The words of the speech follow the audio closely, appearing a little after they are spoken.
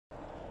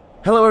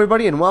Hello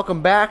everybody and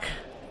welcome back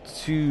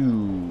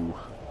to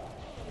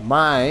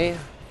my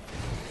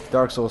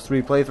Dark Souls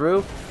 3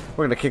 playthrough.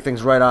 We're gonna kick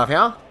things right off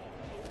here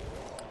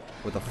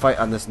with a fight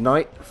on this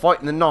night.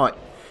 Fight in the night.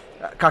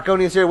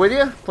 Coqonious here with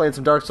you, playing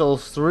some Dark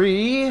Souls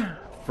 3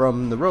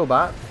 from the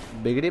robot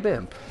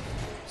DaBimp.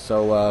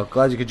 So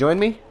glad you could join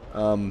me.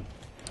 Hope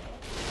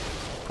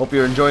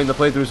you're enjoying the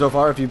playthrough so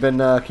far if you've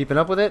been keeping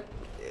up with it.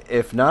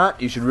 If not,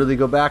 you should really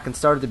go back and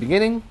start at the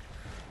beginning,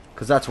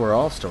 because that's where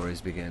all stories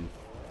begin.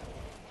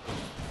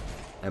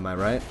 Am I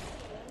right?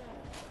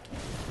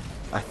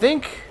 I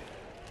think...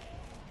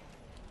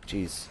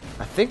 Jeez.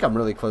 I think I'm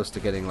really close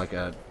to getting like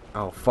a...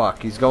 Oh,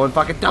 fuck. He's going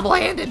fucking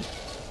double-handed!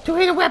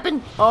 Two-handed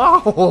weapon!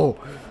 Oh!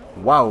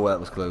 Wow,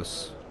 that was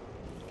close.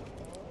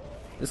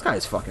 This guy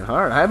is fucking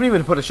hard. I haven't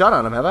even put a shot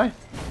on him, have I? I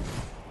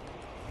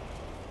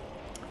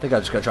think I'm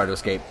just gonna try to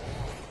escape.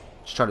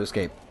 Just try to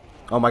escape.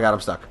 Oh my god,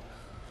 I'm stuck.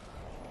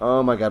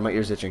 Oh my god, my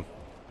ear's itching.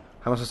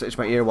 How am I supposed to itch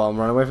my ear while I'm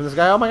running away from this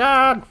guy? Oh my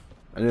god!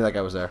 I knew that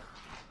guy was there.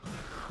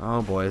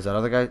 Oh boy, is that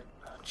other guy?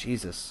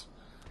 Jesus.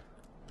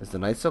 Is the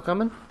knight still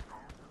coming?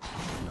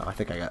 No, I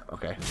think I got...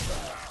 Okay.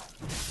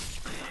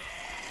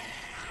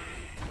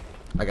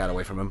 I got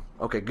away from him.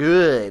 Okay,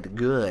 good,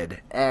 good.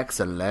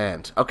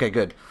 Excellent. Okay,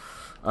 good.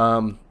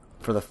 For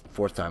the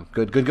fourth time.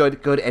 Good, good,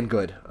 good, good, and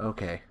good.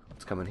 Okay.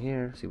 Let's come in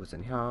here, see what's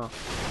in here.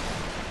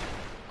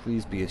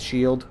 Please be a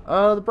shield.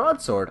 Oh, the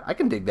broadsword. I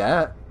can dig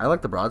that. I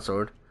like the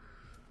broadsword.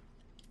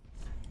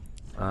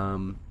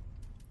 I'm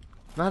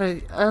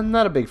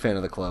not a big fan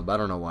of the club. I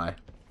don't know why.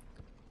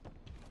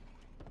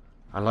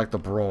 I like the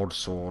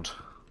broadsword.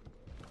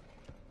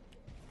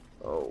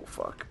 Oh,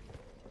 fuck.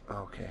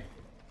 Okay.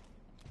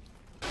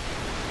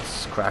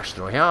 Let's crash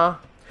through here.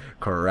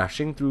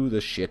 Crashing through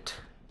the shit.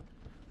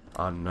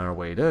 On our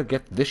way to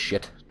get this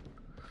shit.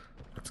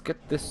 Let's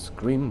get this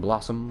green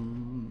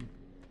blossom.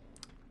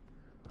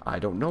 I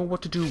don't know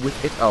what to do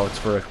with it. Oh, it's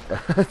for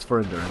it's for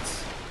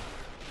endurance.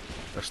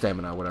 Or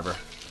stamina, whatever.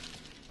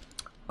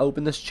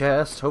 Open this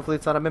chest. Hopefully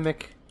it's not a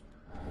mimic.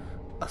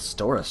 A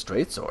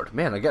straight sword.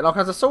 Man, I'm getting all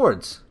kinds of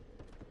swords.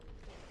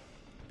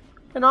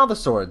 And all the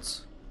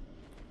swords.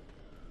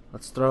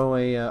 Let's throw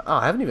a... oh,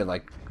 I haven't even,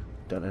 like,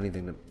 done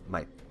anything to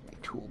my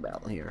tool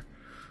belt here.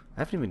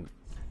 I haven't even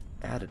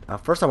added...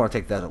 first I want to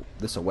take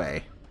this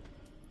away.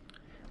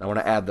 I want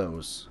to add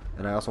those.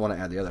 And I also want to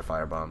add the other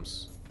fire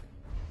bombs.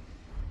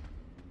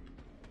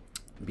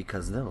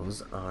 Because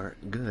those are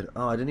good.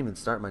 Oh, I didn't even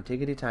start my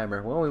tickety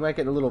timer. Well, we might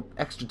get a little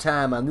extra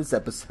time on this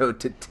episode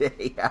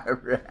today.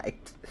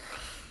 Alright.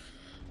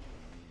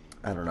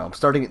 I don't know. I'm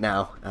starting it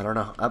now. I don't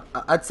know.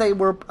 I'd say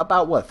we're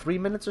about, what, 3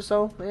 minutes or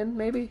so in,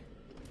 maybe?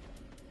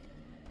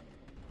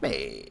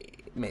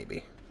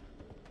 Maybe.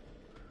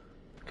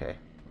 Okay.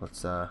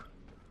 Let's, when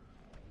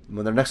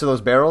they're next to those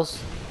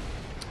barrels...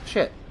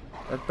 Shit.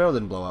 That barrel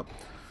didn't blow up.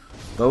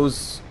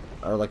 Those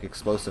are, like,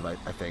 explosive, I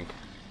think.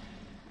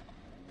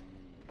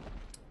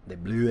 They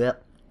blew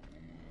up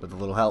with a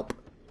little help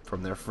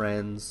from their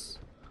friends.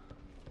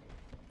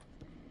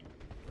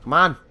 Come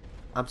on,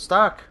 I'm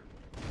stuck.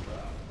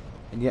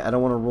 And yeah, I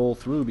don't want to roll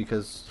through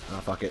because...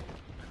 Oh, fuck it.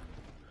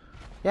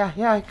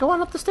 Yeah, go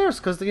on up the stairs,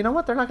 because you know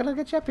what? They're not going to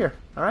get you up here.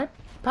 Alright,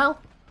 pal?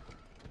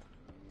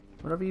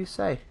 Whatever you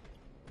say.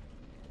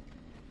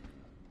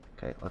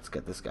 Okay, let's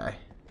get this guy.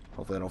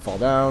 Hopefully I don't fall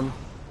down.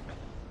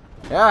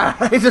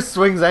 Yeah, he just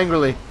swings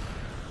angrily.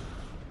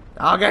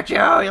 I'll get you,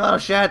 you little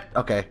shit.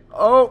 Okay.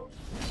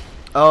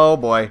 Oh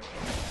boy,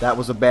 that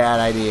was a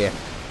bad idea.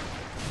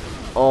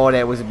 Oh,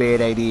 that was a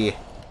bad idea.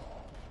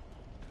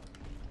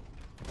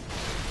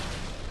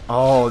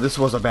 Oh, this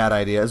was a bad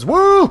idea as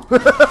woo!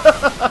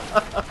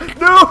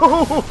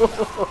 No!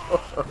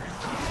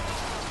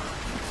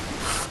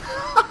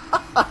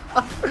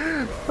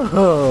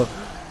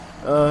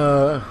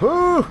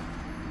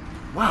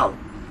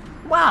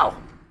 Wow.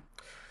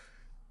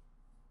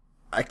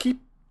 I keep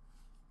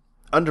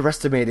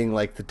underestimating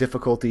like the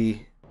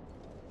difficulty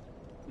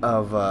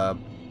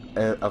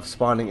of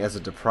spawning as a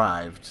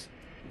deprived.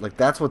 Like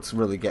that's what's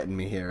really getting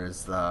me here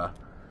is the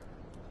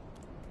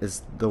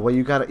way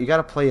you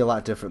gotta play a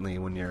lot differently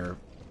when you're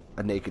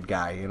a naked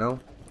guy, you know,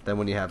 than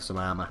when you have some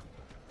armor.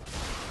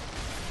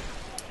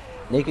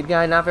 Naked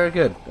guy not very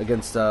good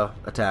against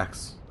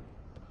attacks.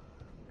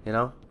 You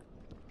know,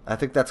 I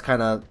think that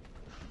kind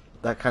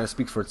of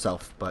speaks for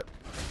itself. But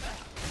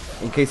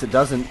in case it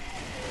doesn't,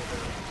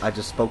 I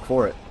just spoke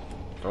for it.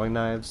 Throwing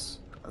knives,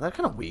 they're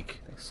kind of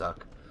weak. They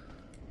suck.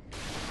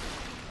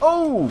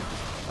 Oh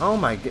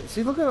my god.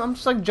 See, look at... I'm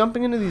just, like,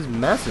 jumping into these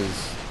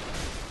messes.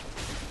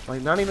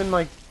 Like, not even,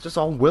 like, just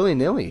all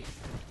willy-nilly.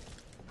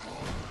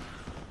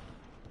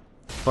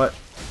 But,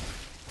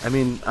 I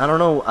mean, I don't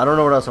know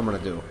what else I'm gonna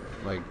do.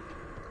 Like,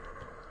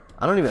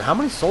 I don't even... How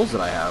many souls did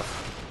I have?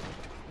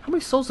 How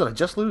many souls did I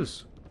just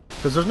lose?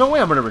 Because there's no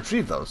way I'm gonna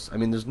retrieve those. I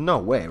mean, there's no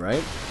way,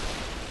 right?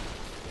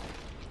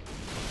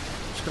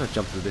 I'm just gonna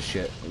jump through this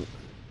shit.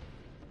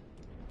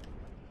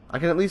 I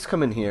can at least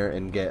come in here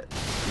and get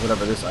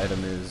whatever this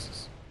item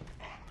is.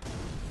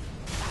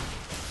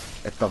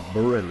 At the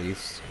very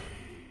least.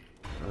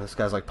 This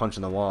guy's like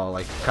punching the wall,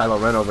 like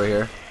Kylo Ren over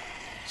here.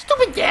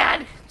 Stupid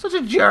dad! Such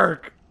a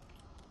jerk!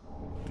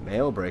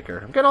 Mail breaker.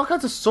 I'm getting all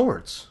kinds of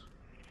swords.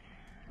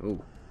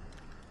 Ooh.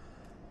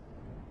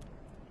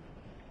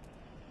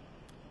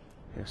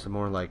 Here's some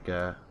more like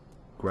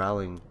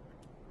growling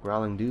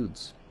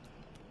dudes.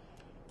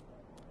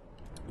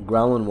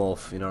 Growling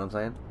wolf, you know what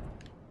I'm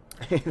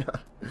saying?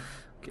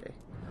 Okay.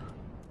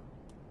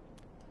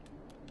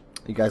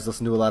 You guys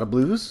listen to a lot of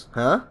blues,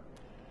 huh?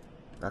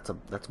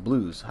 That's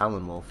blues,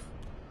 Howlin' Wolf.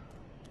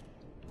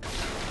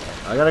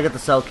 I gotta get the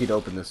cell key to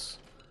open this.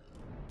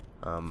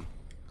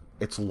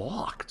 It's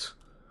locked.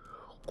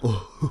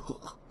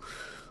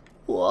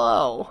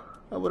 Wow,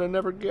 I would have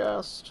never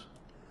guessed.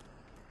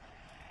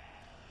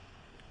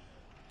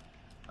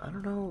 I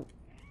don't know.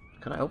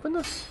 Can I open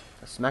this?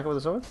 Can I smack it with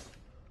a sword?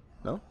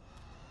 No?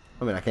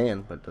 I mean, I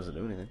can, but it doesn't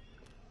do anything.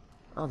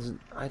 Oh, there's an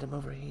item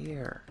over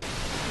here.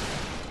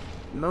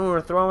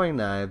 More throwing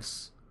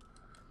knives.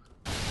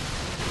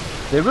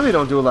 They really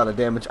don't do a lot of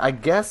damage. I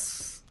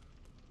guess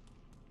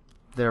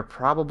they're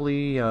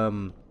probably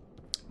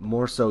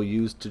more so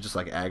used to just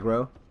like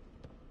aggro.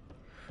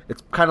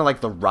 It's kind of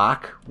like the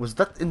rock. Was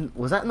that in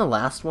the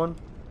last one?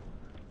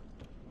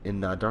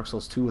 In Dark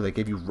Souls 2 where they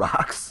gave you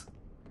rocks?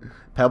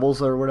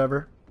 Pebbles or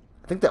whatever?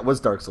 I think that was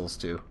Dark Souls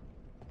 2.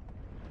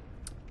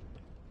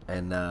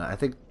 And I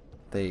think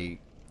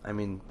I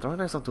mean, throwing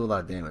knives don't do a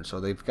lot of damage, so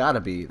they've got to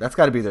be, that's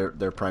got to be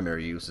their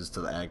primary use is to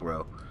the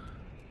aggro.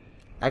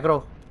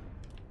 Aggro.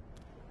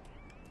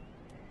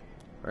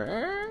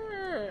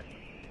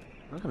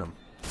 Look at them.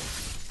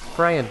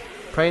 Praying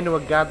to a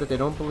god that they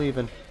don't believe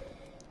in.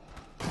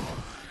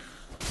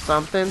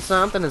 Something,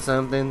 something, and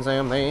something,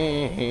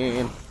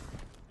 something.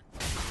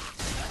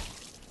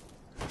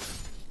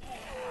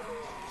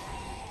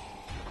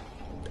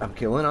 I'm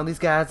killing all these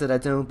guys that I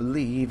don't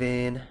believe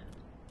in.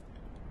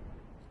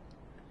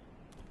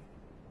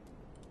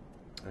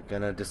 I'm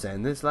gonna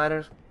descend this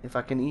ladder if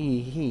I can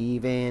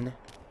even.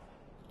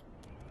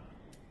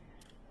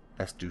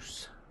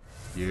 Estus.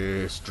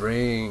 Yes,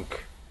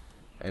 drink.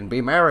 And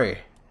be merry.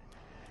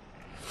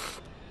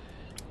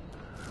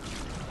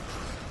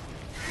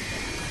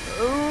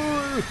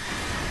 Ooh.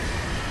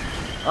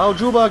 Oh,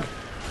 jewel bug.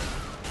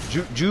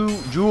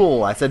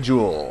 Jewel. I said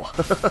jewel.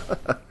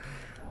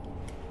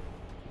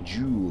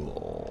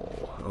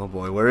 Jewel. Oh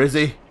boy, where is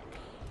he?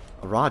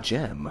 A raw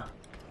gem.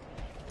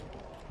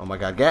 Oh my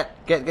god,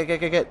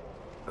 get.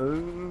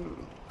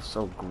 Ooh,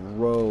 so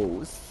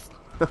gross.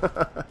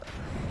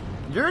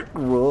 You're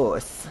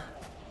gross.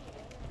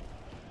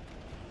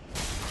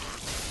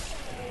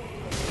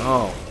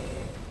 Oh.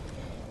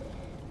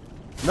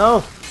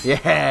 No!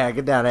 Yeah,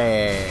 get down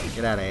there.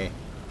 Get out of here.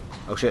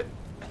 Oh shit.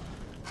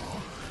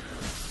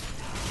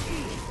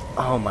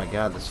 Oh my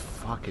god, this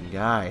fucking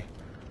guy.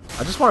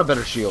 I just want a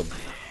better shield.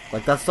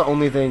 Like, that's the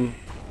only thing.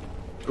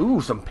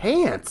 Ooh, some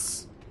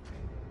pants.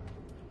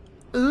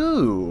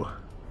 Ooh.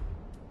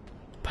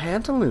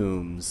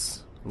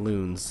 Pantaloons.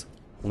 Loons?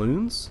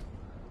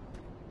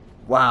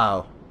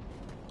 Wow.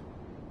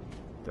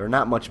 They're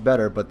not much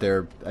better, but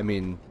they're, I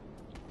mean,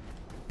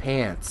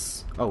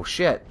 pants. Oh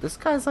shit. This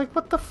guy's like,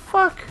 what the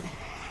fuck?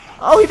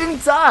 Oh, he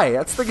didn't die.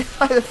 That's the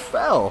guy that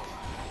fell.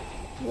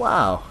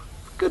 Wow.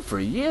 Good for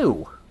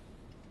you.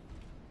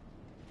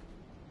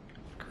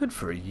 Good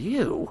for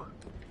you.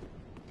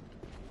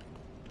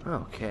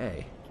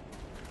 Okay.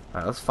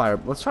 Alright, let's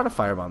try to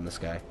firebomb this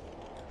guy.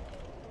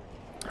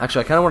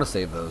 Actually, I kinda wanna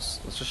save those.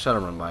 Let's just shut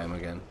him run by him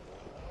again.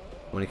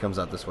 When he comes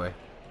out this way.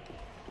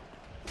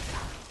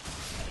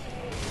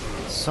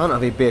 Son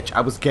of a bitch,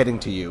 I was getting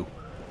to you.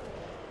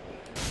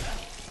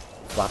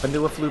 Flop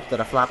into a floop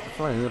that I flopped the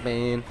floop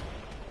in.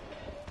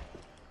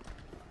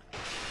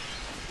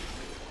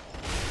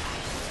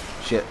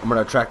 Shit, I'm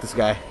gonna attract this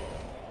guy.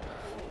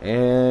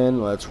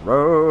 And let's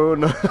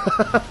run.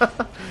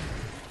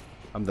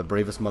 I'm the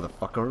bravest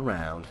motherfucker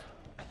around.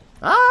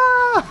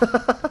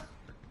 Ah!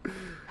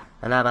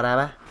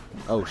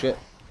 Oh shit.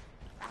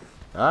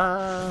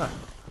 Ah!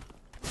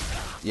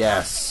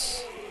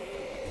 Yes.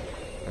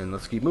 And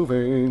let's keep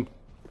moving.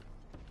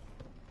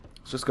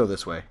 Let's just go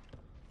this way.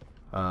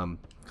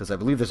 Because I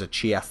believe there's a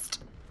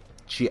chest.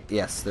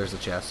 Yes, there's a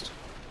chest.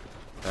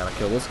 Gotta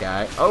kill this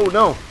guy. Oh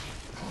no!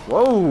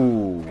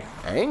 Whoa!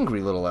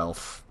 Angry little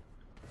elf.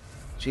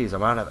 Jeez,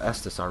 I'm out of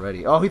Estus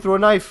already. Oh, he threw a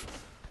knife!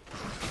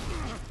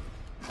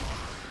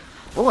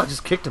 Oh, I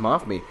just kicked him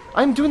off me.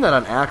 I'm doing that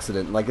on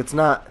accident. Like, it's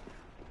not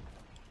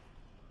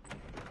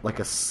like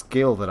a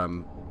skill that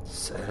I'm...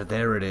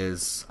 There it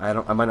is. I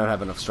might not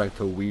have enough strength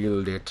to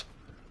wield it.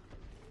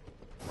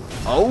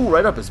 Oh,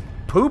 right up his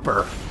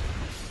pooper.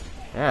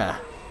 Yeah.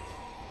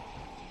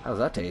 How does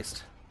that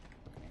taste?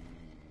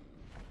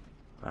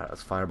 Alright,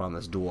 let's firebomb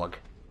this dog.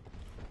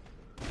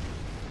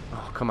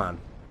 Oh, come on.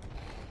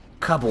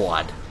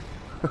 Cubwad.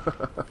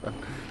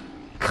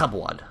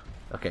 Cubwad.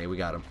 Okay, we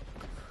got him.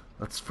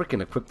 Let's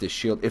freaking equip this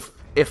shield,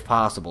 if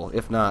possible.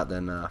 If not,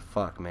 then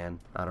fuck, man.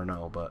 I don't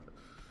know, but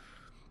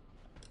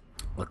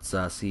let's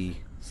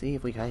see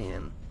if we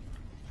can.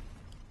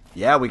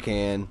 Yeah, we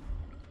can.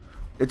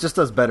 It just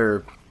does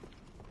better.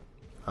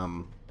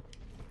 It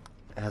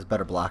has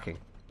better blocking.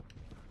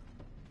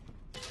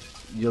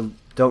 you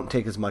don't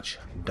take as much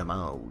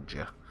damage.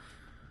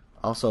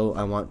 Also,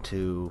 I want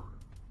to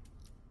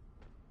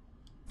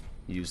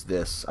use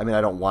this. I mean,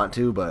 I don't want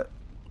to, but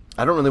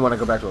I don't really want to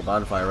go back to a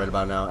bonfire right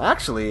about now.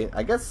 Actually,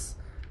 I guess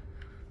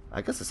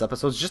this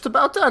episode's just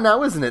about done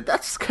now, isn't it?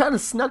 That just kind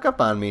of snuck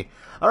up on me.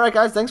 Alright,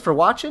 guys, thanks for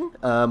watching.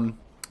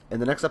 In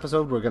the next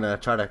episode, we're going to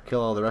try to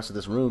kill all the rest of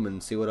this room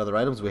and see what other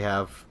items we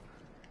have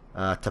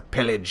to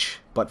pillage.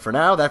 But for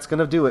now, that's going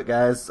to do it,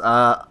 guys.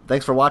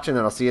 Thanks for watching,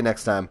 and I'll see you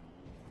next time.